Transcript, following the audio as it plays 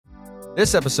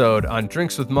This episode on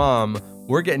Drinks with Mom,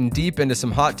 we're getting deep into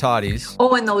some hot toddies.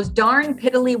 Oh, and those darn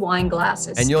piddly wine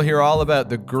glasses. And you'll hear all about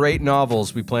the great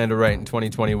novels we plan to write in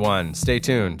 2021. Stay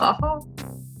tuned. Uh-huh.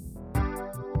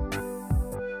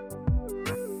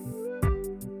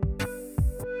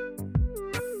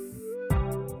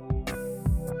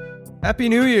 Happy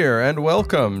New Year and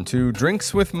welcome to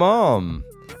Drinks with Mom.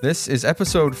 This is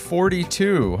episode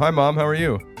 42. Hi, Mom. How are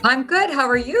you? I'm good. How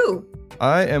are you?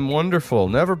 I am wonderful.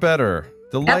 Never better.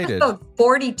 Delighted. Episode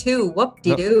 42.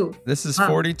 Whoop-de-doo. This is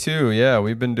 42. Yeah,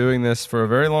 we've been doing this for a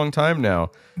very long time now.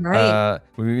 Right.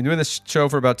 We've been doing this show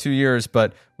for about 2 years,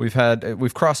 but we've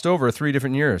crossed over 3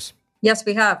 different years. Yes,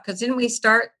 we have. Because didn't we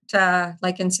start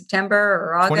like in September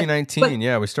or August? 2019.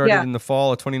 Yeah, we started in the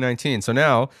fall of 2019. So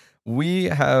now we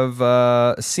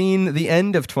have seen the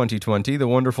end of 2020, the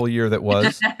wonderful year that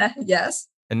was. Yes.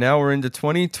 And now we're into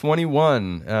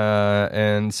 2021.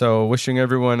 And so wishing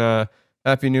everyone a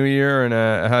Happy New Year and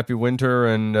a happy winter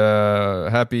and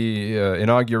happy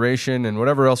inauguration and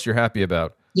whatever else you're happy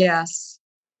about. Yes.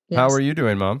 How are you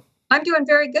doing, Mom? I'm doing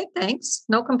very good, thanks.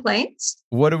 No complaints.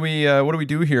 What do we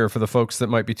do here for the folks that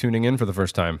might be tuning in for the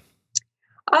first time?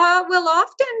 We'll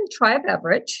often try a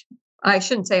beverage. I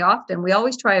shouldn't say often. We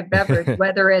always try a beverage,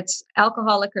 whether it's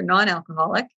alcoholic or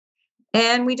non-alcoholic,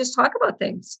 and we just talk about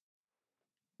things.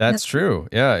 That's true.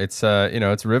 Yeah, it's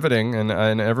it's riveting,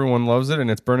 and everyone loves it, and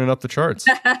it's burning up the charts.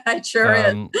 It sure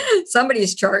is.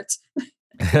 Somebody's charts.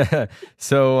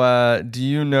 So, do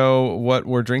you know what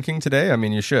we're drinking today? I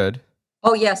mean, you should.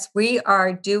 Oh yes, we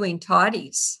are doing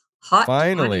toddies.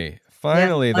 Finally,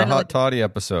 the hot toddy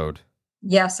episode.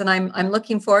 Yes, and I'm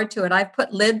looking forward to it. I've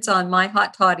put lids on my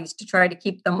hot toddies to try to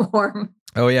keep them warm.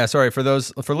 Oh yeah, sorry for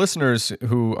listeners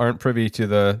who aren't privy to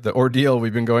the ordeal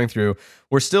we've been going through.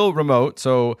 We're still remote,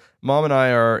 so Mom and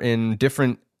I are in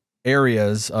different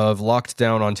areas of locked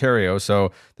down Ontario.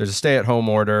 So there's a stay-at-home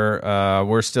order.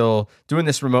 We're still doing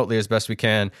this remotely as best we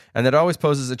can, and that always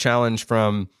poses a challenge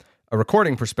from a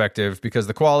recording perspective because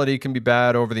the quality can be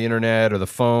bad over the internet or the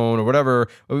phone or whatever.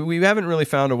 We haven't really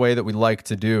found a way that we like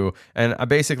to do. And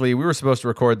we were supposed to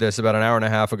record this about an hour and a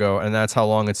half ago, and that's how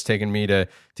long it's taken me to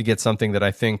get something that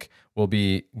I think will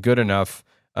be good enough.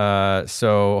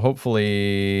 So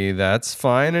hopefully that's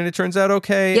fine and it turns out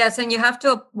okay. Yes, and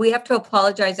we have to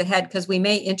apologize ahead because we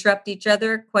may interrupt each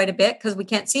other quite a bit because we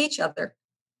can't see each other.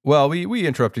 Well, we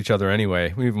interrupt each other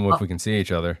anyway, even if we can see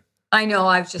each other. I know.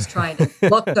 I was just trying to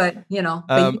look good, but you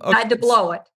had to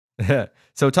blow it.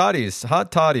 So toddies,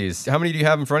 hot toddies. How many do you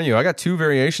have in front of you? I got 2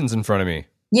 variations in front of me.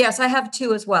 Yes, I have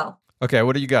 2 as well. Okay,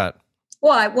 what do you got?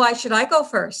 Why should I go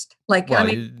first?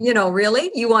 Really?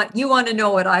 You want to know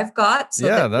what I've got?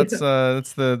 That's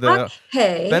the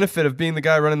benefit of being the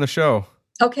guy running the show.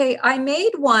 Okay, I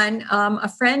made one. A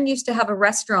friend used to have a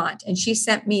restaurant, and she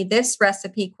sent me this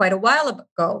recipe quite a while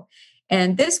ago.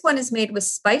 And this one is made with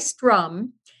spiced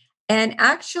rum. And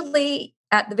actually,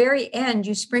 at the very end,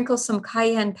 you sprinkle some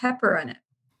cayenne pepper in it.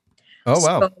 Oh,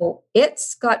 wow. So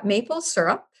it's got maple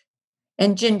syrup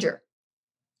and ginger,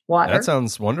 water. That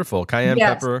sounds wonderful. Cayenne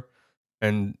pepper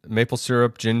and maple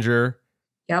syrup, ginger.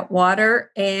 Yeah,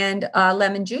 water and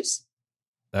lemon juice.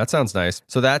 That sounds nice.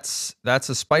 So that's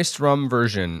a spiced rum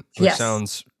version, which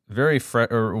sounds very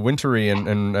wintry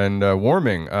and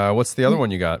warming. What's the other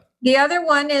one you got? The other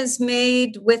one is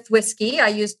made with whiskey. I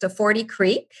used a 40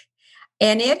 Creek.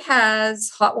 And it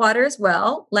has hot water as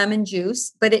well, lemon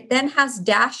juice, but it then has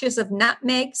dashes of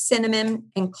nutmeg, cinnamon,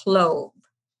 and clove.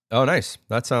 Oh, nice.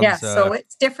 That sounds so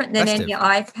it's different than festive. Any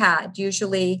I've had.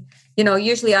 Usually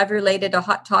I've related a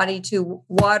hot toddy to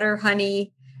water,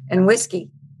 honey, and whiskey.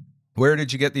 Where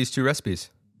did you get these 2 recipes?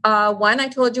 One I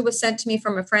told you was sent to me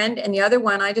from a friend, and the other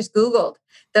one I just Googled.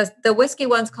 The whiskey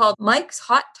one's called Mike's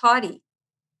Hot Toddy.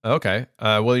 Okay.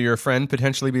 Will your friend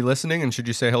potentially be listening, and should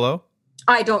you say hello?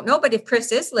 I don't know, but if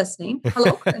Chris is listening,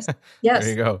 hello, Chris. Yes.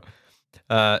 There you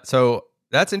go. So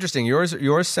that's interesting.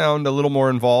 Yours sound a little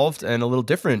more involved and a little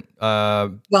different.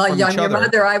 Well, I'm your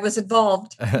mother. I was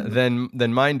involved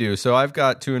than mine do. So I've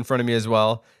got 2 in front of me as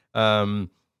well. One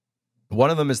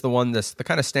of them is the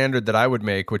kind of standard that I would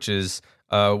make, which is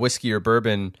whiskey or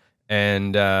bourbon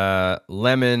and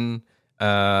lemon,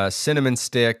 cinnamon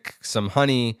stick, some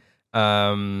honey,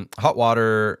 hot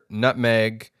water,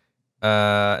 nutmeg.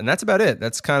 And that's about it.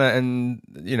 That's kind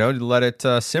of, let it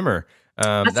simmer.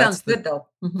 That sounds good though.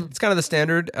 Mm-hmm. It's kind of the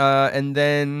standard. And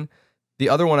then the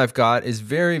other one I've got is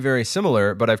very, very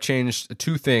similar, but I've changed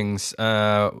 2 things.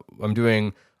 I'm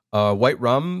doing white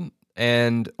rum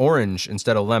and orange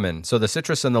instead of lemon. So the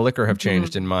citrus and the liquor have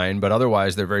changed in mine, but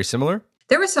otherwise they're very similar.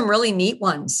 There were some really neat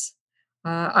ones.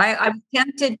 I was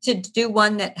tempted to do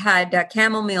one that had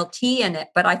chamomile tea in it,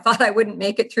 but I thought I wouldn't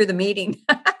make it through the meeting.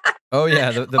 Oh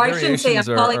yeah, the Or I shouldn't say I'm variations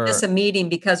calling this a meeting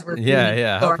because we're meeting.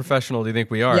 yeah. How Sorry. professional do you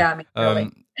think we are? Yeah, I mean,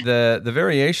 really. The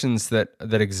variations that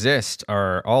exist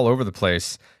are all over the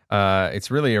place.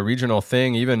 It's really a regional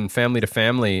thing, even family to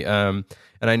family.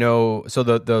 And I know, so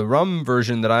the rum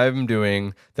version that I'm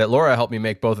doing, that Laura helped me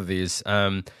make both of these.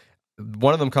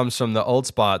 One of them comes from the Old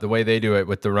Spot, the way they do it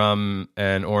with the rum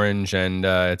and orange, and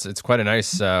it's quite a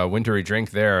nice wintry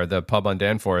drink there, the pub on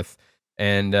Danforth.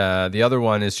 And the other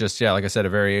one is just, like I said, a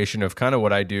variation of kind of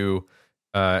what I do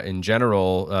in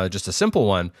general, just a simple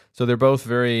one. So they're both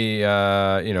very,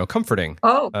 comforting.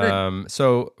 Oh, good.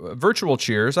 So virtual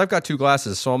cheers. I've got 2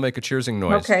 glasses, so I'll make a cheersing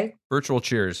noise. Okay. Virtual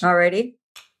cheers. Alrighty.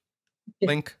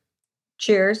 Blink.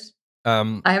 Cheers.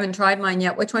 I haven't tried mine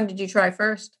yet. Which one did you try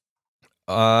first?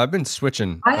 I've been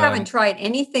switching. I haven't tried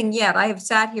anything yet. I have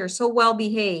sat here so well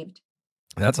behaved.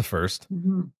 That's a first.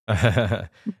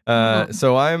 Mm-hmm.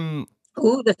 So I'm...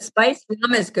 Ooh, the spiced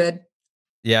rum is good.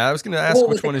 Yeah, I was going to ask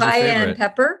which one is your favorite. Cayenne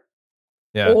pepper.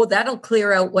 Yeah. Oh, that'll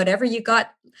clear out whatever you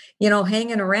got,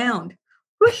 hanging around.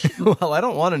 Well, I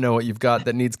don't want to know what you've got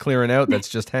that needs clearing out that's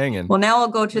just hanging. Well, now I'll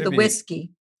go to the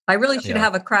whiskey. I really should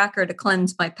have a cracker to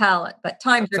cleanse my palate, but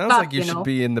times are tough. Sounds like you should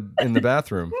be in the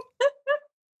bathroom.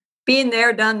 Been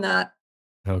there, done that.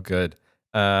 Oh, good.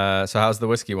 So how's the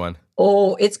whiskey one?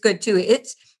 Oh, it's good too.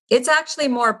 It's actually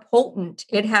more potent.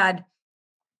 It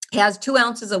has 2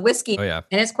 ounces of whiskey. Oh, yeah.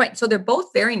 And it's so they're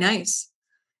both very nice.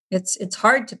 It's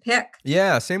hard to pick.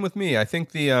 Yeah, same with me. I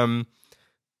think the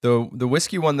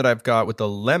whiskey one that I've got with the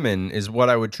lemon is what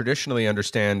I would traditionally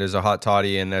understand as a hot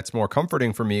toddy, and that's more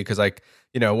comforting for me because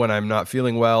when I'm not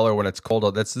feeling well or when it's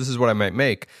cold, this is what I might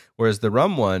make. Whereas the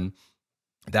rum one,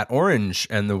 that orange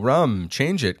and the rum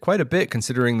change it quite a bit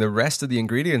considering the rest of the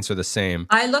ingredients are the same.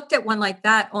 I looked at one like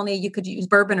that, only you could use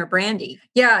bourbon or brandy.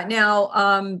 Yeah.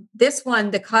 Now, this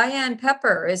one, the cayenne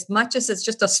pepper, as much as it's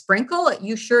just a sprinkle,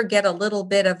 you sure get a little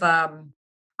bit of,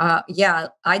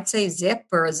 I'd say zip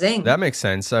or a zing. That makes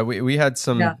sense. We had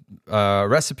some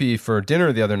recipe for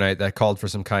dinner the other night that called for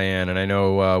some cayenne, and I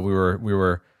know we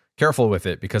were careful with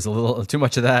it because a little too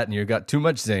much of that and you got too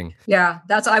much zing. Yeah,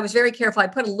 I was very careful. I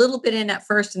put a little bit in at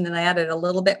first and then I added a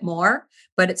little bit more,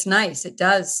 but it's nice. It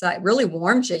does. It really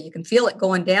warms you. You can feel it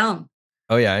going down.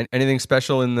 Oh yeah. Anything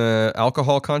special in the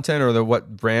alcohol content or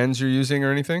what brands you're using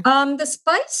or anything? The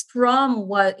spiced rum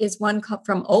is one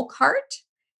from Oakhart,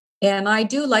 and I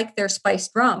do like their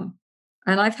spiced rum.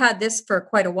 And I've had this for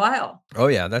quite a while. Oh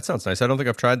yeah, that sounds nice. I don't think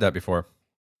I've tried that before.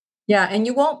 Yeah, and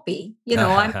you won't be. The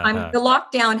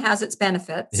lockdown has its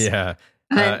benefits. Yeah.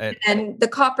 And the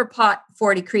Copper Pot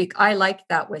 40 Creek, I like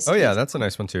that whiskey. Oh yeah, that's a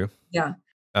nice one too. Yeah.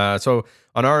 So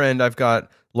on our end, I've got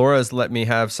Laura's let me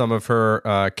have some of her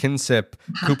Kinsip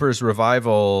Cooper's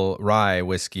Revival rye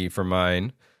whiskey for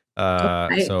mine.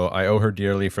 So I owe her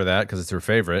dearly for that because it's her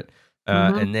favorite.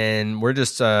 And then we're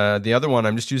just, the other one,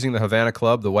 I'm just using the Havana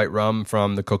Club, the white rum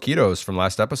from the Coquitos from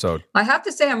last episode. I have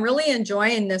to say, I'm really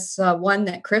enjoying this one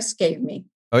that Chris gave me.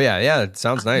 Oh, yeah. It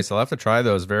sounds nice. I'll have to try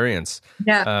those variants.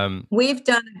 Yeah. We've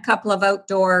done a couple of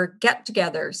outdoor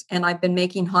get-togethers, and I've been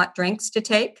making hot drinks to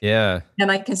take. Yeah.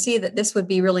 And I can see that this would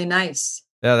be really nice.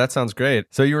 Yeah, that sounds great.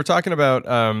 So you were talking about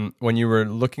when you were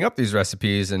looking up these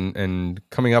recipes and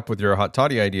coming up with your hot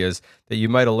toddy ideas that you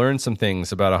might have learned some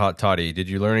things about a hot toddy. Did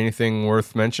you learn anything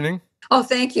worth mentioning? Oh,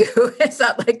 thank you. It's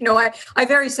not like, no, I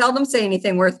very seldom say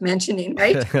anything worth mentioning,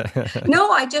 right?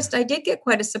 No, I did get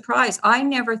quite a surprise. I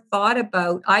never thought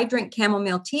I drink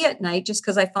chamomile tea at night just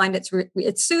because I find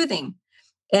it's soothing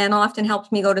and often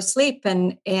helps me go to sleep.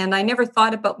 And I never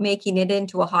thought about making it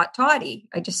into a hot toddy.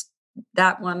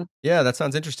 That one. Yeah, that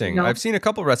sounds interesting. I've seen a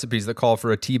couple recipes that call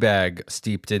for a tea bag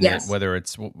steeped in it, whether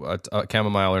it's a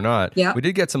chamomile or not. Yeah. We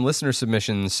did get some listener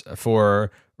submissions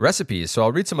for recipes, so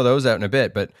I'll read some of those out in a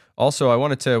bit. But also, I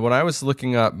wanted to, when I was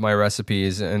looking up my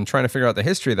recipes and trying to figure out the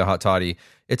history of the hot toddy,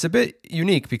 it's a bit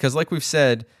unique because, like we've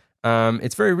said,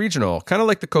 it's very regional, kind of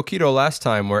like the Coquito last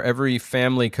time, where every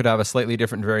family could have a slightly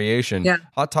different variation. Yeah.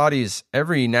 Hot toddies,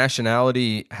 every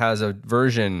nationality has a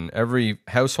version. Every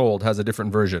household has a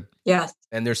different version. Yes.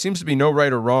 And there seems to be no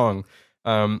right or wrong.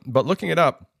 But looking it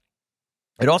up,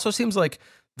 it also seems like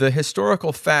the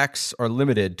historical facts are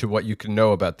limited to what you can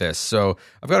know about this. So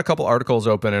I've got a couple articles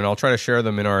open, and I'll try to share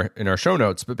them in our show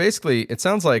notes. But basically, it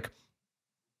sounds like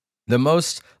the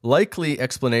most likely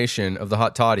explanation of the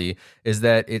hot toddy is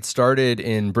that it started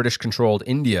in British-controlled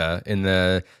India in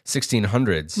the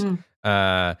 1600s.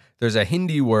 There's a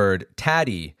Hindi word,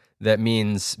 taddy, that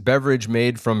means beverage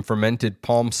made from fermented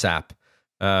palm sap.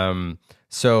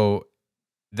 So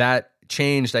that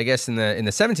changed, I guess, in the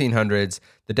 1700s.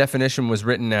 The definition was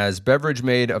written as beverage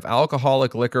made of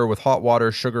alcoholic liquor with hot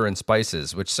water, sugar, and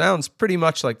spices, which sounds pretty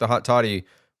much like the hot toddy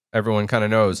everyone kind of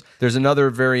knows. There's another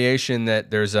variation that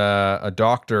there's a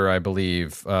doctor, I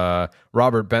believe,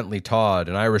 Robert Bentley Todd,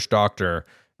 an Irish doctor,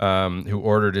 who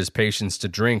ordered his patients to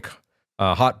drink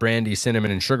hot brandy,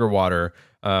 cinnamon, and sugar water.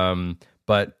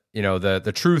 But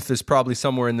the truth is probably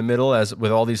somewhere in the middle. As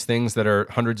with all these things that are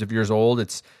hundreds of years old,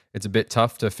 it's a bit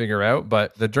tough to figure out.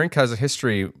 But the drink has a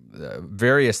history,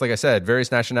 like I said,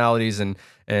 various nationalities and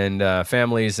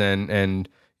families and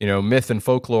myth and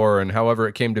folklore and however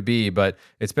it came to be, but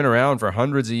it's been around for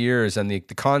hundreds of years. And the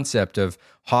concept of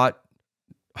hot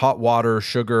water,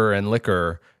 sugar, and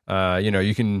liquor,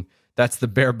 that's the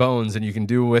bare bones, and you can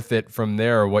do with it from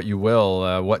there what you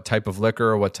will, what type of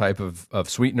liquor, what type of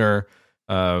sweetener.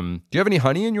 Do you have any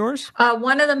honey in yours?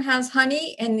 One of them has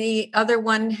honey and the other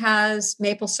one has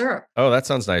maple syrup. Oh, that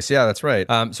sounds nice. Yeah, that's right.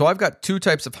 So I've got two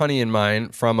types of honey in mine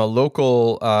from a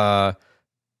local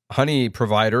honey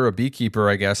provider, a beekeeper,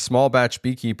 I guess, small batch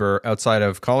beekeeper outside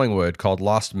of Collingwood called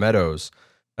Lost Meadows,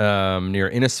 near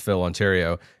Innisfil,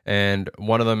 Ontario. And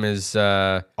one of them is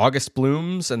August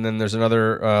Blooms, and then there's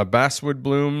another Basswood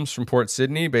Blooms from Port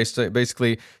Sydney,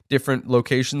 basically different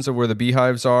locations of where the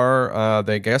beehives are.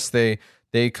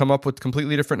 They come up with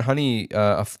completely different honey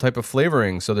type of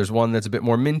flavoring. So there's one that's a bit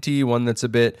more minty, one that's a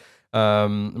bit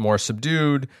more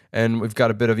subdued, and we've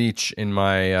got a bit of each in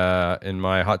my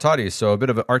hot toddies. So a bit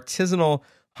of artisanal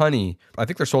honey. I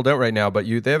think they're sold out right now, but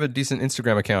they have a decent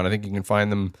Instagram account. I think you can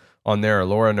find them on there.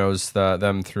 Laura knows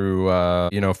them through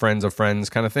friends of friends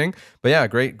kind of thing. But yeah,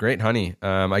 great honey.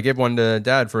 I gave one to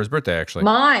Dad for his birthday, actually.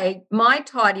 My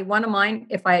toddy, one of mine,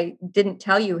 if I didn't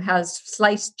tell you, has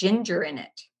sliced ginger in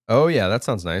it. Oh, yeah, that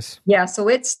sounds nice. Yeah, so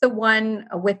it's the one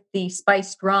with the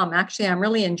spiced rum. Actually, I'm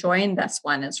really enjoying this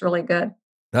one. It's really good.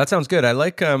 That sounds good. I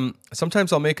like,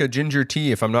 sometimes I'll make a ginger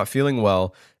tea if I'm not feeling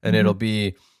well, and it'll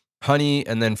be honey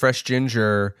and then fresh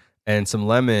ginger and some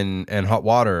lemon and hot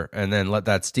water, and then let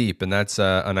that steep. And that's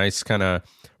a nice kind of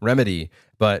remedy.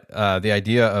 But the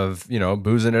idea of,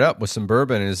 boozing it up with some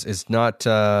bourbon is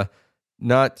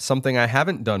not something I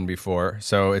haven't done before.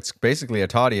 So it's basically a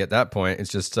toddy at that point. It's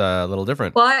just a little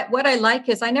different. Well, what I like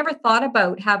is I never thought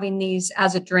about having these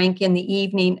as a drink in the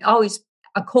evening. Always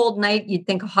a cold night, you'd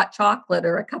think a hot chocolate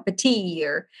or a cup of tea.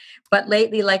 But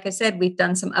lately, like I said, we've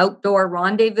done some outdoor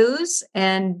rendezvous,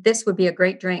 and this would be a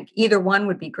great drink. Either one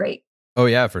would be great. Oh,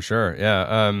 yeah, for sure.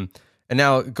 Yeah. And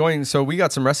now so we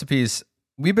got some recipes.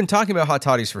 We've been talking about hot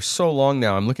toddies for so long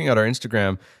now. I'm looking at our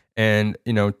Instagram. And,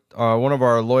 one of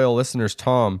our loyal listeners,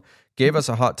 Tom, gave us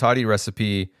a hot toddy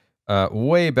recipe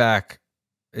way back.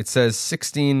 It says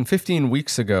 15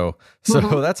 weeks ago.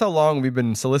 So that's how long we've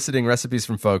been soliciting recipes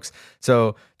from folks.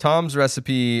 So Tom's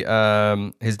recipe,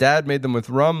 his dad made them with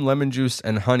rum, lemon juice,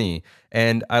 and honey.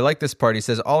 And I like this part. He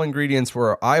says all ingredients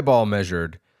were eyeball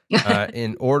measured.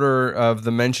 In order of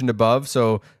the mentioned above.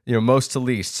 So, most to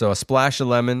least. So a splash of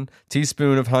lemon,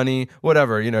 teaspoon of honey,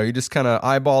 whatever, you just kind of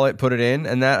eyeball it, put it in.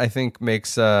 And that I think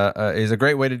makes, is a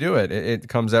great way to do it. It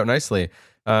comes out nicely.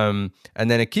 And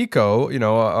then Akiko,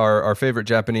 our favorite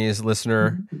Japanese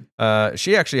listener,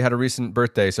 she actually had a recent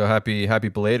birthday. So happy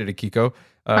belated, Akiko.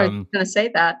 I was going to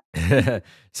say that.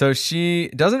 So she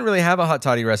doesn't really have a hot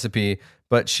toddy recipe,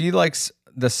 but she likes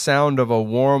the sound of a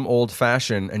warm old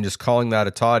fashioned and just calling that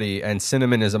a toddy, and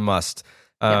cinnamon is a must.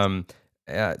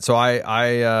 Yes. So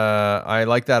I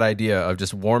like that idea of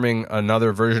just warming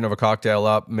another version of a cocktail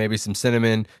up, maybe some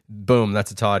cinnamon, boom,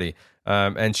 that's a toddy.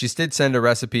 And she did send a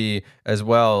recipe as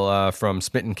well from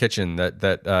Smitten Kitchen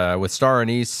that with star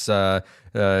anise.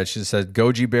 She said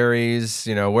goji berries,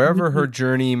 wherever her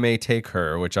journey may take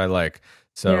her, which I like.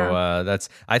 So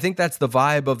I think that's the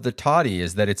vibe of the toddy,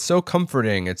 is that it's so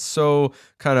comforting. It's so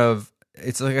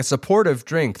it's like a supportive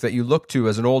drink that you look to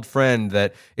as an old friend,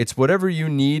 that it's whatever you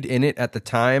need in it at the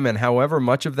time, and however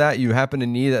much of that you happen to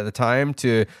need at the time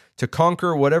to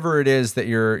conquer whatever it is that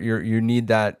you need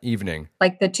that evening.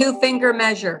 Like the 2-finger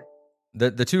measure.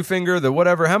 The 2-finger, the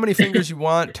whatever, how many fingers you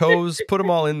want, toes, put them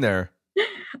all in there.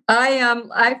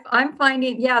 I'm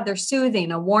finding, they're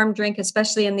soothing. A warm drink,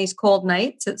 especially in these cold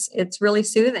nights, it's really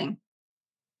soothing.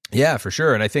 Yeah, for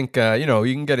sure. And I think, you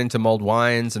can get into mulled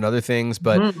wines and other things,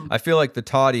 but I feel like the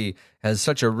toddy has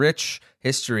such a rich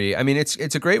history. I mean,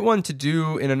 it's a great one to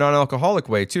do in a non-alcoholic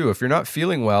way too. If you're not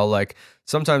feeling well, like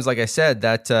sometimes, like I said,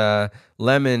 that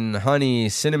lemon, honey,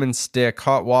 cinnamon stick,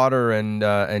 hot water,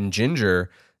 and ginger,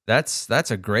 that's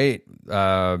a great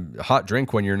hot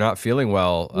drink when you're not feeling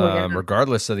well,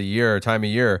 regardless of the time of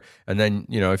year. And then,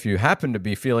 if you happen to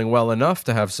be feeling well enough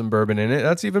to have some bourbon in it,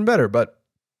 that's even better. But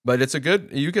But it's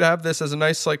you could have this as a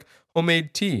nice like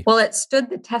homemade tea. Well, it stood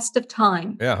the test of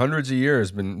time. Yeah, hundreds of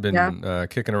years been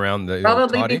kicking around the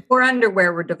Probably toddy. before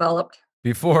underwear were developed.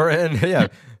 Before, and yeah,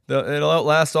 it'll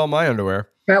outlast all my underwear.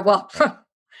 Yeah, well,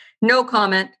 no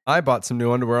comment. I bought some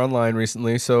new underwear online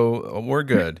recently, so we're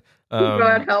good.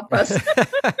 God help us.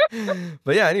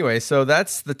 But yeah, anyway, so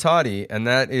that's the toddy, and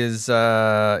that is,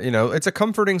 it's a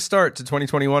comforting start to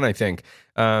 2021, I think.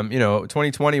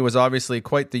 2020 was obviously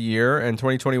quite the year, and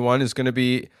 2021 is going to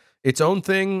be its own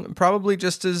thing, probably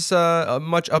just as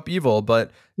much upheaval.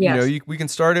 But, yes. We can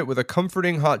start it with a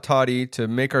comforting hot toddy to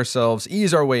make ourselves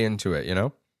ease our way into it,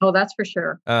 Oh, that's for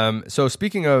sure. So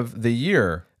speaking of the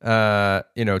year,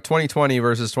 2020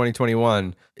 versus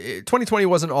 2021, 2020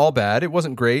 wasn't all bad. It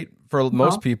wasn't great for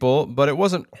most people, but it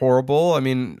wasn't horrible. I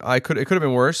mean, it could have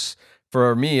been worse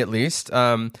for me at least.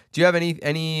 Do you have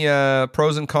any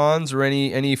pros and cons or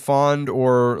any fond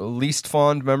or least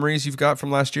fond memories you've got from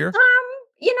last year?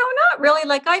 Not really.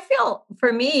 Like, I feel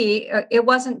for me, it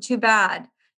wasn't too bad.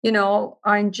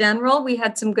 In general, we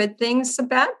had some good things, some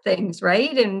bad things,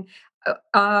 right? And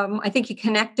I think you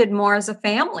connected more as a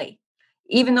family,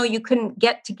 even though you couldn't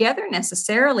get together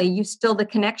necessarily. The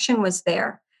connection was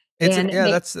there. That's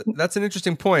an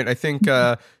interesting point. I think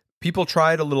people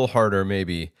tried a little harder,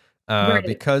 maybe right.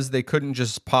 because they couldn't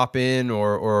just pop in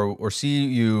or see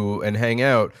you and hang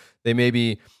out.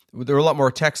 There were a lot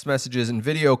more text messages and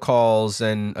video calls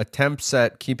and attempts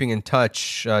at keeping in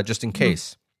touch, just in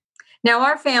case. Now,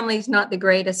 our family's not the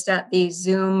greatest at these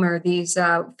Zoom or these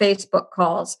Facebook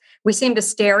calls. We seem to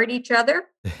stare at each other,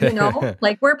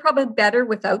 like we're probably better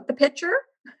without the picture.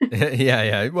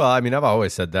 Yeah. Well, I mean, I've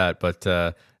always said that, but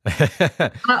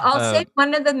I'll say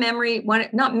one of the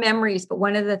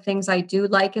things I do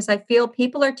like is I feel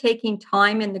people are taking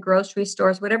time in the grocery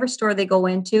stores, whatever store they go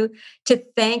into, to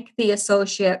thank the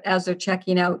associate as they're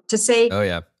checking out, to say, oh,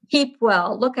 yeah, keep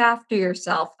well, look after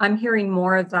yourself. I'm hearing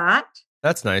more of that.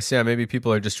 That's nice. Yeah, maybe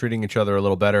people are just treating each other a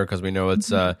little better because we know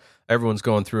it's everyone's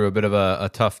going through a bit of a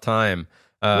tough time.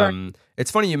 Right. It's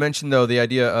funny you mentioned, though, the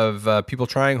idea of people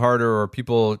trying harder or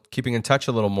people keeping in touch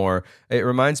a little more. It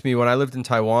reminds me when I lived in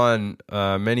Taiwan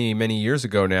many, many years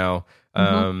ago now,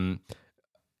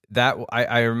 that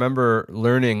I remember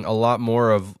learning a lot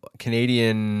more of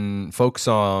Canadian folk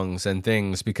songs and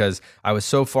things because I was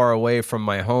so far away from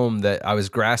my home that I was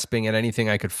grasping at anything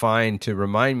I could find to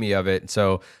remind me of it.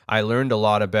 So I learned a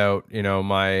lot about,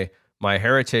 my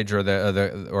heritage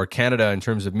or Canada in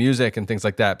terms of music and things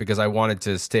like that because I wanted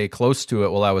to stay close to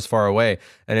it while I was far away.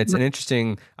 And it's an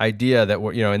interesting idea that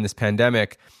we're, in this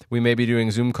pandemic, we may be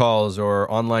doing Zoom calls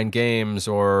or online games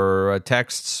or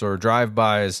texts or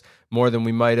drive-bys more than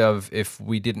we might have if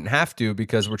we didn't have to,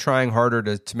 because we're trying harder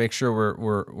to make sure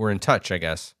we're in touch, I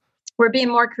guess. We're being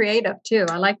more creative too.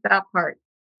 I like that part.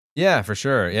 Yeah, for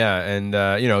sure. Yeah. And,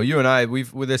 you and I,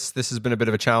 this has been a bit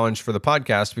of a challenge for the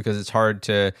podcast because it's hard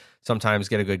to sometimes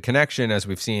get a good connection, as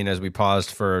we've seen, as we paused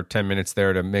for 10 minutes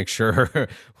there to make sure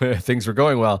things were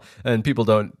going well. And people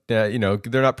don't,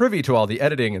 they're not privy to all the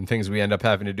editing and things we end up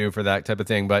having to do for that type of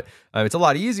thing. But it's a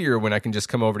lot easier when I can just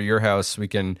come over to your house. We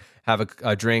can have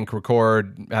a drink,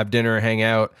 record, have dinner, hang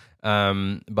out.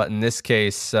 But in this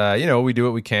case, we do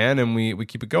what we can and we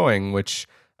keep it going, which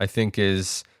I think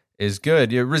is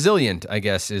good. Resilient, I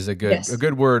guess, is a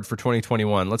good word for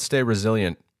 2021. Let's stay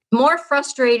resilient. More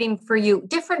frustrating for you,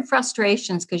 different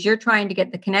frustrations, because you're trying to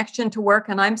get the connection to work,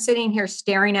 and I'm sitting here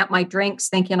staring at my drinks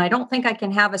thinking, I don't think I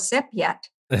can have a sip yet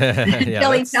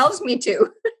until he tells me to.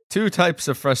 Two types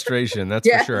of frustration, that's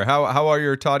for sure. How are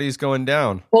your toddies going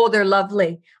down? Oh, they're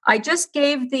lovely. I just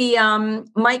gave the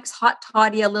Mike's Hot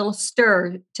Toddy a little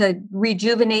stir to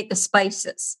rejuvenate the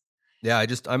spices. Yeah,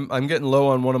 I'm getting low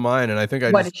on one of mine, and I think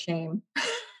what a shame.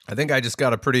 I think I just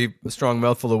got a pretty strong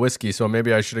mouthful of whiskey, so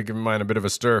maybe I should have given mine a bit of a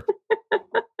stir.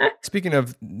 Speaking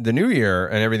of the new year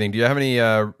and everything, do you have any?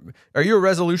 Are you a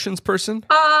resolutions person?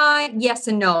 Yes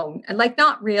and no. Like,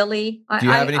 not really. Do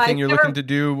you have anything you're looking to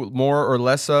do more or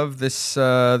less of this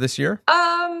year?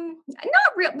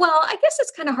 Not real. Well, I guess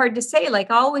it's kind of hard to say. Like,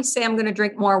 I always say I'm going to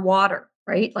drink more water,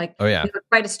 right? Like,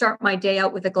 try to start my day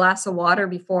out with a glass of water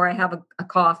before I have a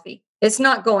coffee. It's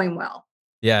not going well.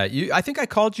 Yeah, I think I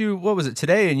called you, what was it,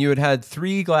 today, and you had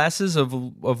 3 glasses of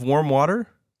warm water?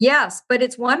 Yes, but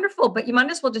it's wonderful, but you might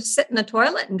as well just sit in the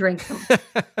toilet and drink them.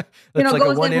 Like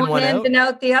goes in one end and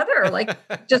out the other,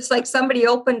 just like somebody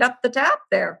opened up the tap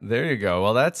there. There you go.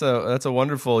 Well, that's a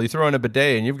wonderful, you throw in a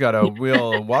bidet and you've got a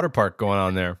real water park going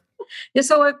on there. Yeah,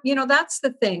 so, that's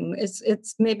the thing.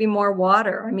 It's maybe more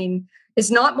water. I mean,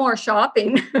 it's not more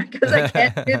shopping because I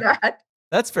can't do that.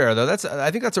 That's fair, though. I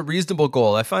think that's a reasonable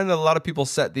goal. I find that a lot of people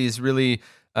set these really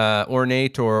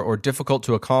ornate or difficult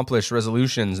to accomplish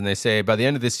resolutions, and they say by the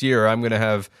end of this year I'm going to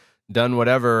have done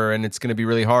whatever, and it's going to be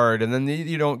really hard, and then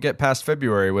you don't get past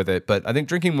February with it. But I think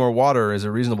drinking more water is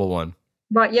a reasonable one.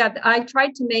 But yeah, I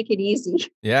tried to make it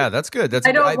easy. Yeah, that's good.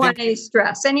 I don't want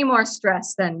any more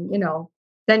stress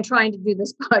than trying to do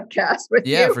this podcast with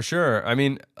you. Yeah, for sure. I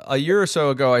mean, a year or so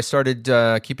ago, I started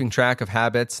keeping track of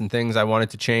habits and things I wanted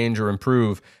to change or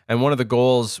improve. And one of the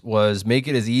goals was make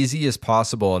it as easy as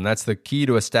possible. And that's the key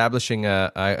to establishing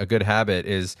a good habit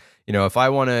is, if I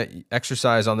want to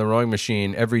exercise on the rowing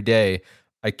machine every day,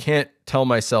 I can't tell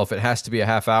myself it has to be a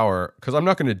half hour because I'm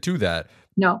not going to do that.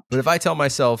 No. But if I tell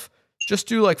myself, just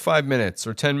do like 5 minutes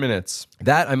or 10 minutes,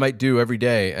 that I might do every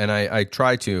day. And I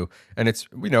try to, and it's,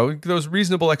 those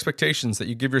reasonable expectations that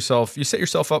you give yourself, you set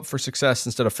yourself up for success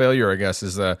instead of failure, I guess,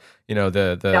 is the new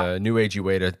agey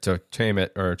way to tame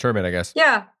it or term it, I guess.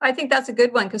 Yeah, I think that's a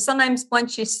good one. Cause sometimes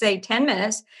once you say 10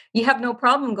 minutes, you have no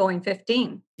problem going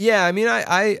 15. Yeah. I mean,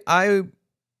 I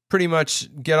pretty much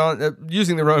get on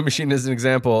using the rowing machine as an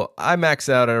example. I max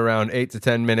out at around 8 to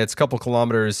 10 minutes, couple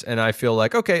kilometers, and I feel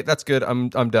like, okay, that's good. I'm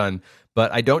done.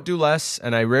 But I don't do less,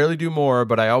 and I rarely do more.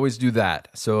 But I always do that.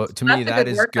 So to me, that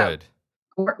is good.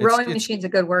 Rowing machine's a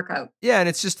good workout. Yeah, and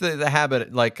it's just the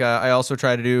habit. Like I also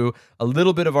try to do a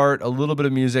little bit of art, a little bit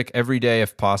of music every day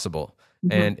if possible.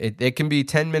 Mm-hmm. And it can be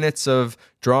 10 minutes of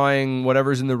drawing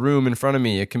whatever's in the room in front of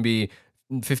me. It can be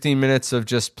 15 minutes of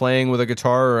just playing with a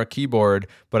guitar or a keyboard,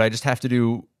 but I just have to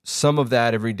do some of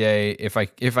that every day if I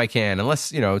can,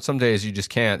 unless, some days you just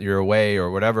can't, you're away or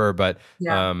whatever. But,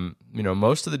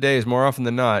 most of the days, more often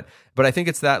than not. But I think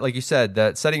it's that, like you said,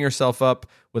 that setting yourself up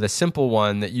with a simple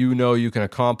one that you can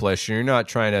accomplish, and you're not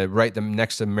trying to write the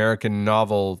next American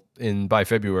novel by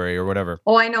February or whatever.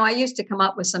 Oh, I know. I used to come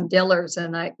up with some dillers,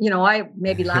 and I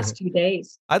maybe last 2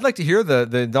 days. I'd like to hear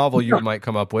the novel you might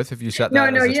come up with if you set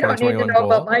that as a 2021 goal. No, you don't need to know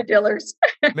about my dillers.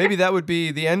 Maybe that would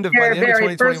be the end of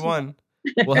 2021.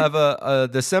 We'll have a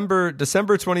December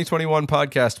 2021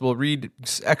 podcast. We'll read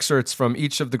excerpts from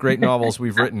each of the great novels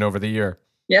we've written over the year.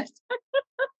 Yes.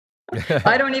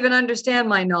 I don't even understand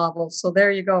my novels, so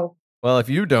there you go. Well, if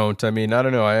you don't, I mean, I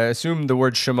don't know. I assume the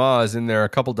word Shema is in there a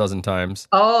couple dozen times.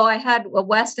 Oh,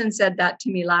 Weston said that to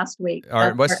me last week.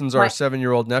 Weston's our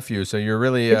 7-year-old nephew, so you're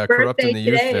really corrupting the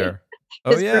youth there.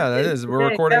 Oh, yeah, that is. We're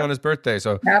recording on his birthday,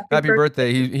 so happy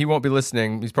birthday. He won't be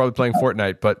listening. He's probably playing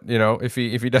Fortnite, but, if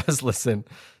he does listen,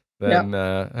 then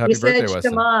happy birthday, Weston. He said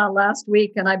Shema last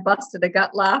week, and I busted a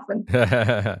gut laughing.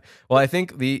 Well, I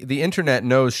think the internet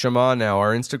knows Shema now.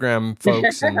 Our Instagram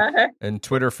folks and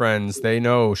Twitter friends, they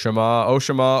know Shema,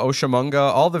 Oshamunga,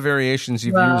 all the variations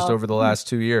you've used over the last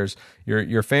 2 years.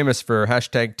 You're famous for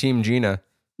hashtag Team Gina.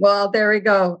 Well, there we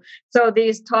go. So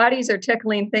these toddies are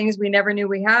tickling things we never knew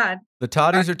we had. The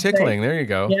toddies are tickling. There you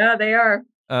go. Yeah, they are.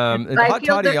 I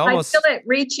feel it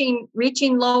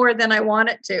reaching lower than I want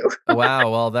it to. Wow.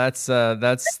 Well, that's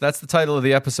the title of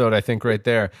the episode, I think, right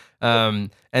there. And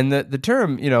the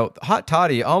term, hot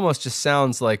toddy almost just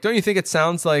sounds like. Don't you think it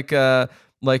sounds like the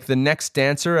next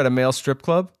dancer at a male strip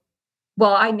club?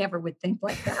 Well, I never would think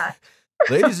like that.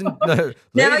 Ladies and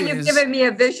now you've given me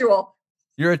a visual.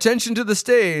 Your attention to the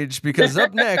stage, because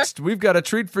up next we've got a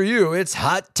treat for you. It's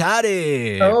hot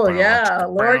toddy. Oh yeah,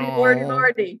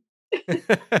 lordy.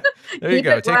 There you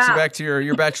go. It takes you back to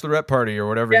your bachorette party or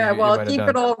whatever. Yeah, well, keep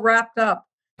it all wrapped up.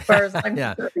 As far as I'm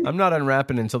concerned. I'm not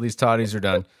unwrapping until these toddies are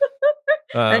done.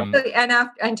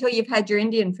 Until you've had your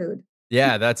Indian food.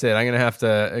 Yeah, that's it. I'm gonna have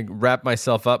to wrap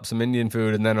myself up some Indian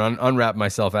food and then unwrap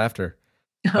myself after.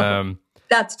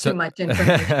 That's too much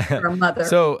information for a mother.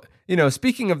 So,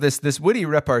 speaking of this witty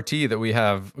repartee that we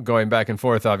have going back and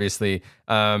forth, obviously,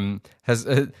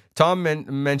 has Tom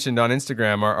mentioned on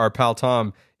Instagram, our pal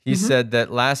Tom, he said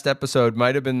that last episode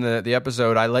might have been the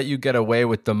episode I let you get away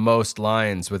with the most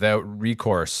lines without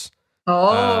recourse.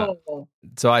 Oh.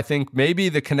 So I think maybe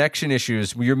the connection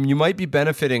issues, you might be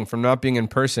benefiting from not being in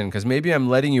person, because maybe I'm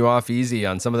letting you off easy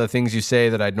on some of the things you say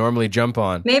that I'd normally jump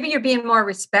on. Maybe you're being more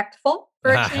respectful.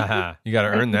 You got to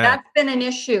earn that. That's been an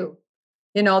issue.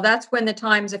 That's when the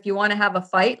times, if you want to have a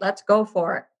fight, let's go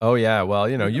for it. Oh yeah. Well,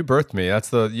 you birthed me.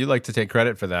 You like to take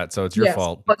credit for that. So it's your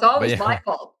fault. But it's always my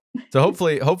fault. So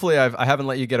hopefully I haven't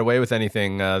let you get away with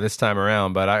anything this time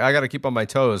around, but I got to keep on my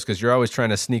toes because you're always trying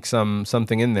to sneak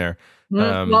something in there.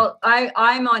 Well,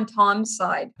 I'm on Tom's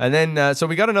side. And then so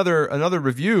we got another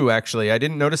review. Actually, I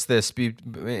didn't notice this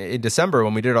in December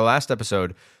when we did our last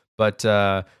episode, but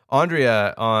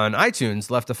Andrea on iTunes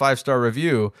left a 5-star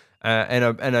review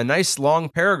and a nice long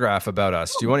paragraph about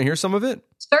us. Do you want to hear some of it?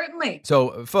 Certainly.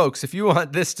 So, folks, if you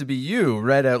want this to be you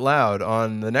read out loud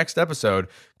on the next episode,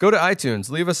 go to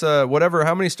iTunes, leave us a whatever,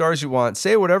 how many stars you want,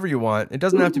 say whatever you want. It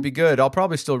doesn't have to be good. I'll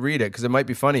probably still read it because it might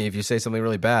be funny if you say something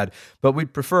really bad. But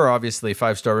we'd prefer, obviously,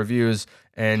 5-star reviews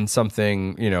and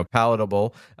something,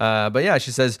 palatable. But yeah,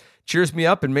 she says, cheers me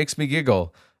up and makes me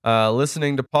giggle.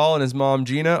 Listening to Paul and his mom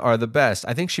Gina are the best.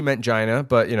 I think she meant Gina,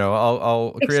 but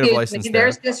I'll create a license there.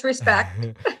 There's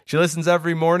disrespect. She listens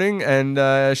every morning,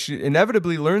 and she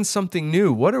inevitably learns something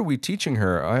new. What are we teaching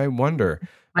her? I wonder.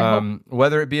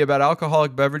 Whether it be about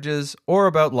alcoholic beverages or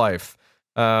about life.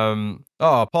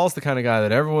 Paul's the kind of guy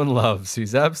that everyone loves.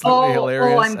 He's absolutely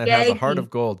hilarious and has a heart of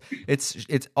gold.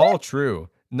 It's all true.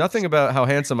 Nothing about how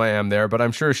handsome I am there, but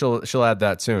I'm sure she'll add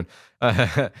that soon.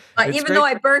 Even though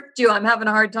I birthed you, I'm having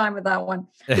a hard time with that one.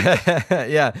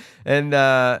 Yeah.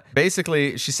 And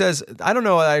basically, she says, I don't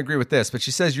know I agree with this, but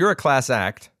she says, you're a class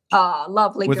act.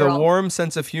 Lovely with girl. A warm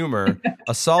sense of humor,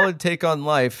 a solid take on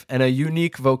life, and a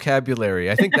unique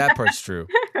vocabulary. I think that part's true.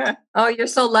 Oh, you're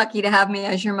so lucky to have me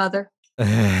as your mother.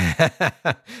 Yeah,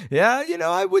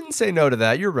 I wouldn't say no to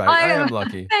that. You're right. I am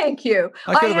lucky. Thank you.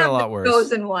 I could have been a lot worse.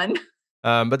 Chosen one.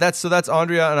 But that's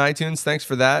Andrea on iTunes. Thanks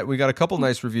for that. We got a couple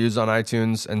nice reviews on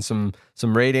iTunes and some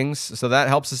ratings, so that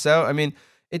helps us out. I mean,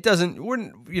 it doesn't.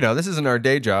 This isn't our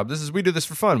day job. We do this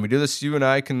for fun. We do this. You and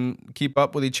I can keep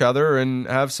up with each other and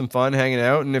have some fun hanging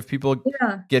out. And if people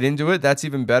get into it, that's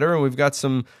even better. And we got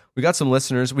some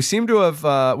listeners. We seem to have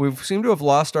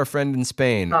lost our friend in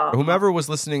Spain. Whomever was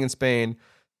listening in Spain.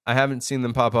 I haven't seen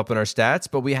them pop up in our stats,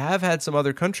 but we have had some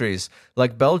other countries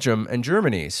like Belgium and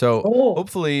Germany. So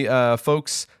hopefully,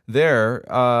 folks there,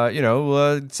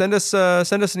 send us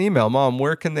an email. Mom,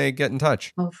 where can they get in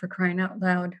touch? Oh, for crying out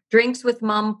loud.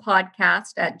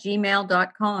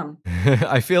 drinkswithmompodcast@gmail.com.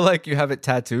 I feel like you have it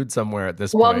tattooed somewhere at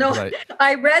this point. Well, no,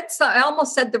 I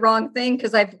almost said the wrong thing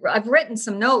because I've written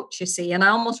some notes, you see, and I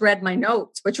almost read my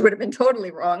notes, which would have been totally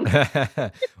wrong.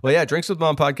 Well, yeah,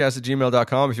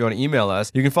 drinkswithmompodcast@gmail.com if you want to email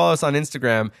us. You can follow us on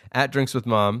Instagram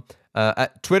 @drinkswithmom,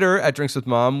 at Twitter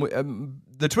 @drinkswithmom.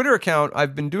 The Twitter account,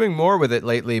 I've been doing more with it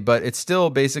lately, but it's still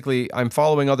basically I'm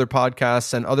following other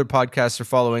podcasts and other podcasts are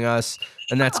following us,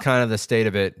 and that's kind of the state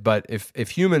of it. But if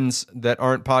humans that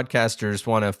aren't podcasters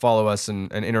want to follow us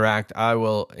and interact, I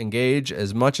will engage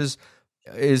as much as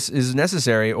is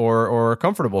necessary or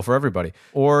comfortable for everybody.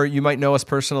 Or you might know us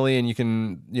personally and you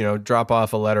can, drop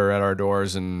off a letter at our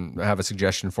doors and have a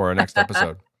suggestion for our next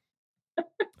episode.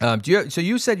 So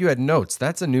you said you had notes.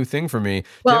 That's a new thing for me. Do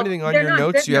you have anything on your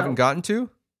notes you haven't gotten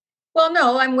to? Well,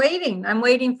 no, I'm waiting. I'm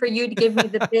waiting for you to give me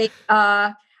the big,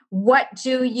 what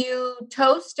do you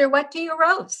toast or what do you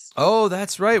roast? Oh,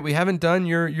 that's right. We haven't done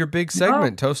your big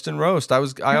segment, Toast and Roast.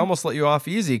 I almost let you off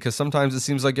easy because sometimes it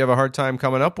seems like you have a hard time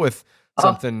coming up with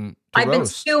something to I've roast. Been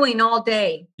stewing all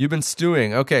day. You've been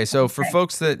stewing. Okay, so for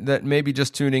folks that may be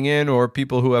just tuning in or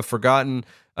people who have forgotten,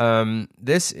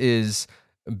 this is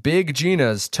Big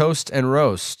Gina's Toast and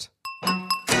Roast.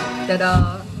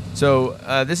 Ta-da. So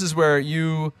this is where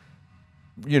you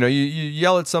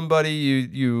yell at somebody,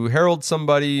 you herald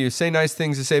somebody, you say nice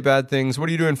things, you say bad things. What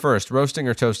are you doing first, roasting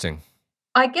or toasting?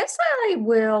 I guess I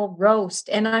will roast,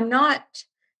 and I'm not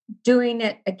doing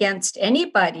it against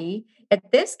anybody. In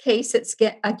this case, it's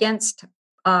against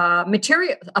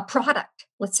material, a product.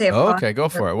 Let's say a product. Okay, go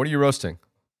for it. What are you roasting?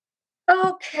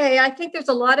 Okay, I think there's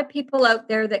a lot of people out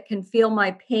there that can feel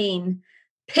my pain.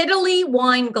 Piddly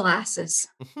wine glasses.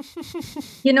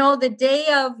 The day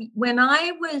of when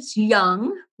I was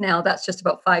young, now that's just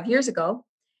about 5 years ago,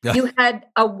 you had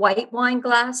a white wine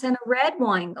glass and a red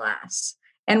wine glass.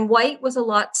 And white was a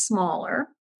lot smaller,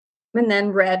 and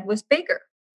then red was bigger,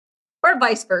 or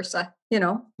vice versa,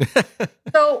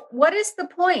 So what is the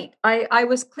point? I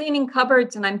was cleaning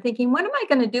cupboards and I'm thinking, what am I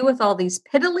going to do with all these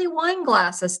piddly wine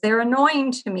glasses? They're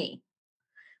annoying to me.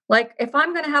 Like, if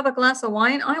I'm going to have a glass of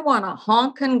wine, I want a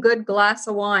honkin' good glass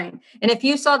of wine. And if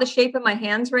you saw the shape of my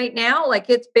hands right now, like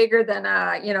it's bigger than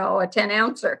a 10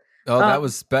 ouncer. Oh, that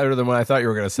was better than what I thought you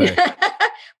were going to say.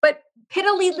 But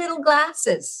piddly little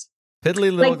glasses.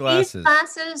 Piddly little glasses. These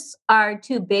glasses are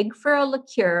too big for a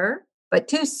liqueur, but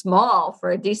too small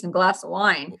for a decent glass of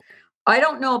wine. I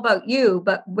don't know about you,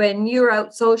 but when you're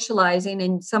out socializing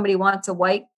and somebody wants a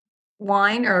white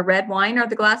wine or a red wine, are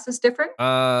the glasses different?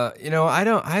 I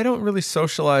don't really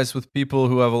socialize with people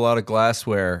who have a lot of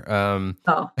glassware. Well.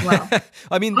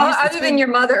 I mean, other than your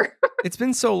mother. It's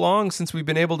been so long since we've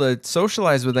been able to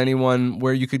socialize with anyone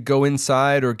where you could go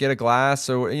inside or get a glass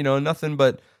or, nothing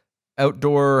but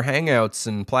outdoor hangouts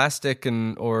and plastic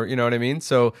or you know what I mean?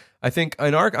 So I think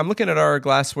I'm looking at our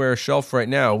glassware shelf right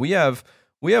now. We have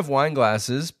we have wine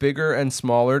glasses, bigger and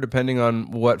smaller, depending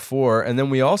on what for. And then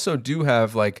we also do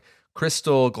have like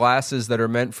crystal glasses that are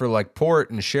meant for like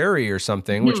port and sherry or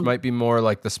something, which might be more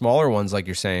like the smaller ones, like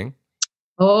you're saying.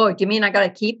 Oh, do you mean I got to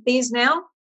keep these now?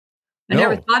 I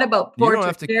never thought about port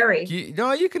or sherry.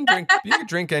 No, you can drink. You can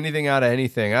drink anything out of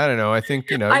anything. I don't know. I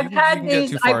think I've had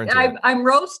these. I'm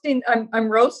roasting. I'm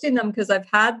roasting them because I've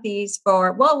had these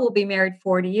for. Well, we'll be married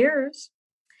 40 years.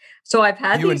 So I've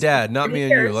had you these and Dad, not me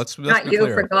and you. Let's not be you,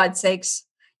 clear. for God's sakes.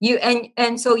 You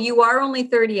and so you are only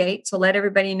 38. So let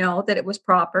everybody know that it was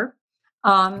proper.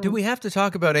 Do we have to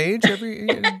talk about age every?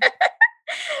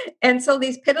 And so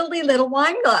these piddly little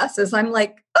wine glasses. I'm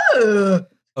like, oh.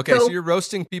 Okay, so you're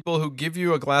roasting people who give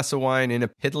you a glass of wine in a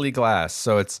piddly glass.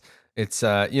 So it's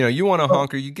you want a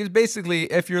honker. You give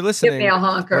basically, if you're listening, give me a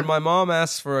honker. When my mom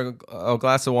asks for a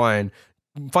glass of wine,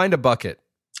 find a bucket.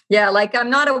 Yeah, like I'm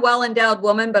not a well-endowed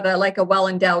woman, but I like a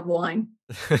well-endowed wine.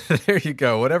 There you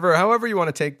go. However you want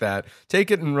to take that,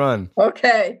 take it and run.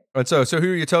 Okay. And so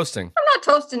who are you toasting? I'm not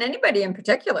toasting anybody in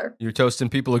particular. You're toasting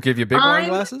people who give you big wine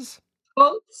glasses?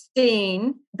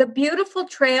 Toasting the beautiful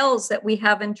trails that we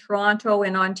have in Toronto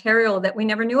and Ontario that we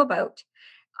never knew about.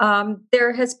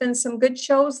 There has been some good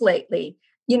shows lately,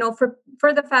 for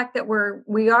the fact that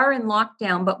we are in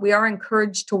lockdown, but we are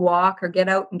encouraged to walk or get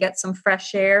out and get some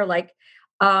fresh air. Like,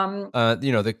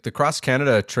 the Cross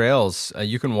Canada trails,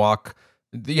 you can walk.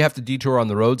 You have to detour on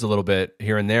the roads a little bit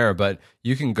here and there, but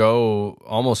you can go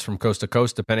almost from coast to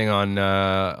coast depending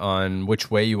on which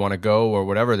way you want to go or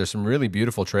whatever. There's some really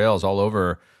beautiful trails all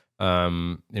over.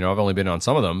 I've only been on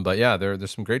some of them, but yeah, there's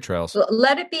some great trails.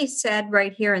 Let it be said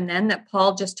right here and then that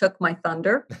Paul just took my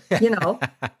thunder.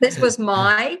 This was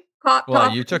my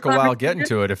well, you took a while getting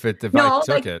to it. If I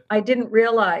took it, I didn't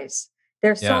realize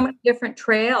there's so many different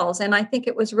trails, and I think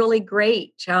it was really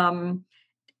great.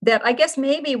 That I guess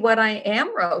maybe what I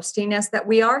am roasting is that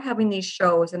we are having these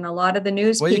shows and a lot of the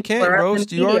news. Well, you can't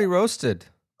roast. You already roasted.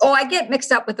 Oh, I get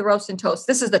mixed up with the roast and toast.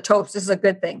 This is the toast. This is a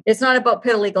good thing. It's not about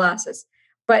piddly glasses.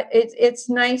 But it's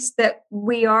nice that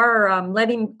we are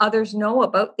letting others know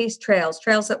about these trails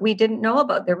that we didn't know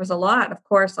about. There was a lot, of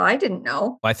course, I didn't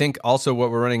know. I think also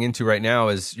what we're running into right now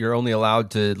is you're only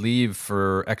allowed to leave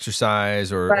for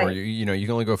exercise or you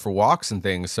can only go for walks and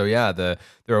things. So yeah, there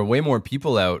are way more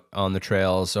people out on the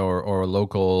trails or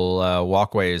local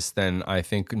walkways than I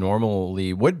think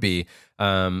normally would be.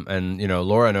 And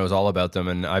Laura knows all about them,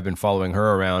 and I've been following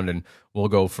her around, and we'll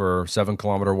go for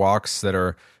 7-kilometer walks that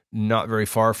are not very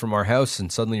far from our house,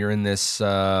 and suddenly you're in this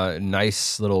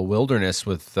nice little wilderness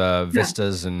with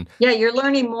vistas and you're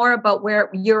learning more about where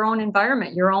your own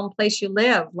environment, your own place you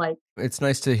live. Like, it's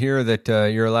nice to hear that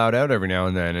you're allowed out every now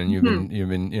and then, and you've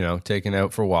been taken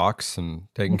out for walks and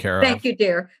taken care of. Thank you,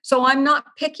 dear. So I'm not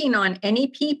picking on any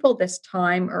people this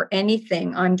time or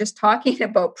anything. I'm just talking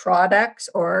about products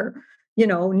or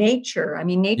nature. I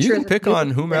mean, nature. You can pick on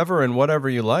whomever and whatever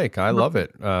you like. I love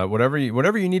it. Whatever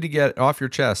you need to get off your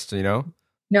chest, No,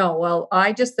 well,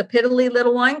 the piddly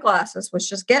little wine glasses was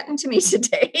just getting to me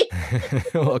today.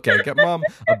 Okay, get Mom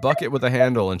a bucket with a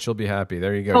handle and she'll be happy.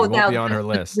 There you go. You won't be on her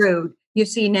list. Rude. You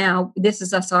see, now this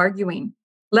is us arguing.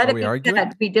 Let it be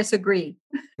said we disagree.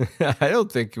 I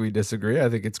don't think we disagree. I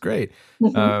think it's great.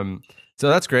 So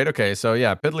that's great. Okay, so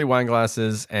yeah, piddly wine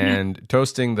glasses and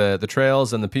toasting the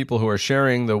trails and the people who are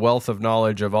sharing the wealth of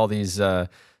knowledge of all these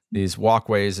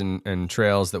walkways and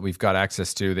trails that we've got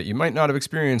access to that you might not have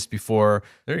experienced before.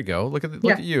 There you go. Look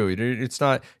at you. It's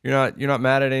not you're not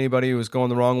mad at anybody who's going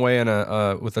the wrong way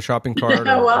with a shopping cart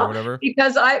or whatever.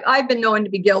 Because I've been known to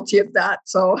be guilty of that,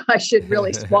 so I should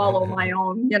really swallow my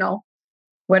own.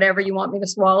 Whatever you want me to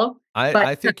swallow.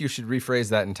 I think you should rephrase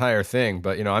that entire thing,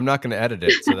 but I'm not going to edit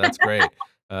it, so that's great.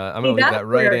 I'm going to leave that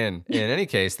right in. In any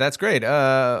case, that's great.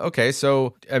 Okay,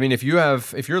 so I mean, if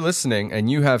you're listening and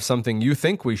you have something you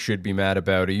think we should be mad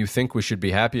about or you think we should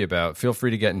be happy about, feel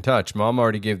free to get in touch. Mom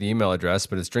already gave the email address,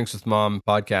 but it's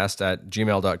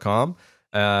drinkswithmompodcast@gmail.com.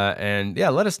 And yeah,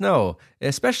 let us know,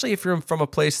 especially if you're from a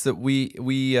place that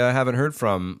we haven't heard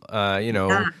from.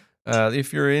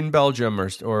 If you're in Belgium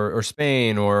or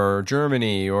Spain or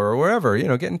Germany or wherever,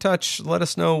 get in touch. Let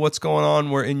us know what's going on.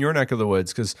 We're in your neck of the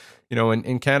woods because,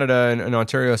 in Canada and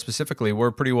Ontario specifically, we're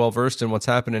pretty well versed in what's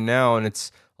happening now. And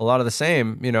it's a lot of the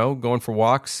same, going for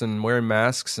walks and wearing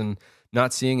masks and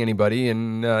not seeing anybody.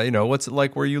 And, what's it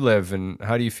like where you live and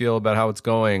how do you feel about how it's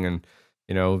going? And,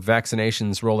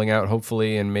 vaccinations rolling out,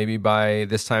 hopefully. And maybe by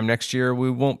this time next year,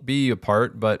 we won't be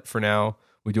apart. But for now,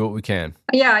 we do what we can.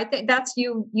 Yeah, I think that's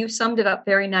you summed it up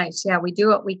very nice. Yeah, we do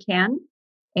what we can.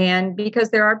 And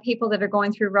because there are people that are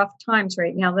going through rough times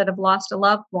right now that have lost a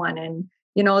loved one. And,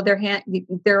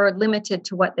 they're limited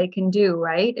to what they can do,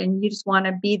 right? And you just want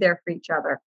to be there for each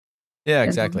other. Yeah,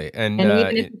 exactly. And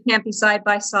even if you can't be side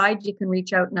by side, you can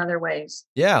reach out in other ways.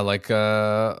 Yeah, like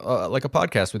a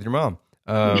podcast with your mom.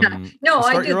 No,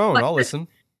 start your own. I'll listen.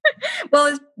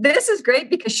 Well, this is great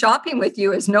because shopping with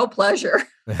you is no pleasure.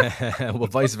 Well,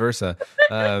 vice versa.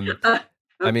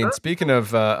 I mean, speaking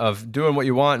of doing what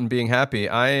you want and being happy,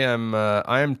 I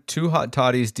am 2 hot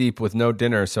toddies deep with no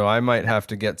dinner, so I might have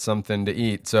to get something to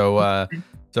eat. So,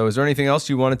 so is there anything else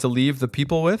you wanted to leave the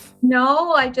people with?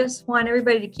 No, I just want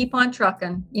everybody to keep on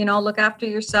trucking. Look after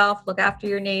yourself, look after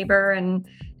your neighbor, and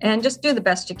just do the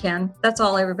best you can. That's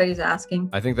all everybody's asking.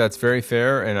 I think that's very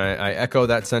fair, and I echo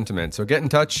that sentiment. So get in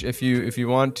touch if you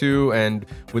want to, and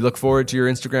we look forward to your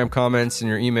Instagram comments and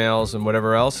your emails and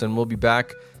whatever else, and we'll be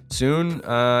back soon.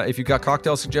 If you've got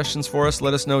cocktail suggestions for us,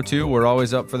 let us know too. We're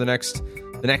always up for the next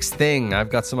thing. I've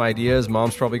got some ideas.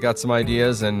 Mom's probably got some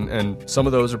ideas, and some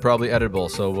of those are probably editable.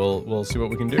 So we'll see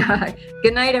what we can do.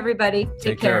 Good night, everybody.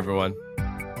 Take care, everyone.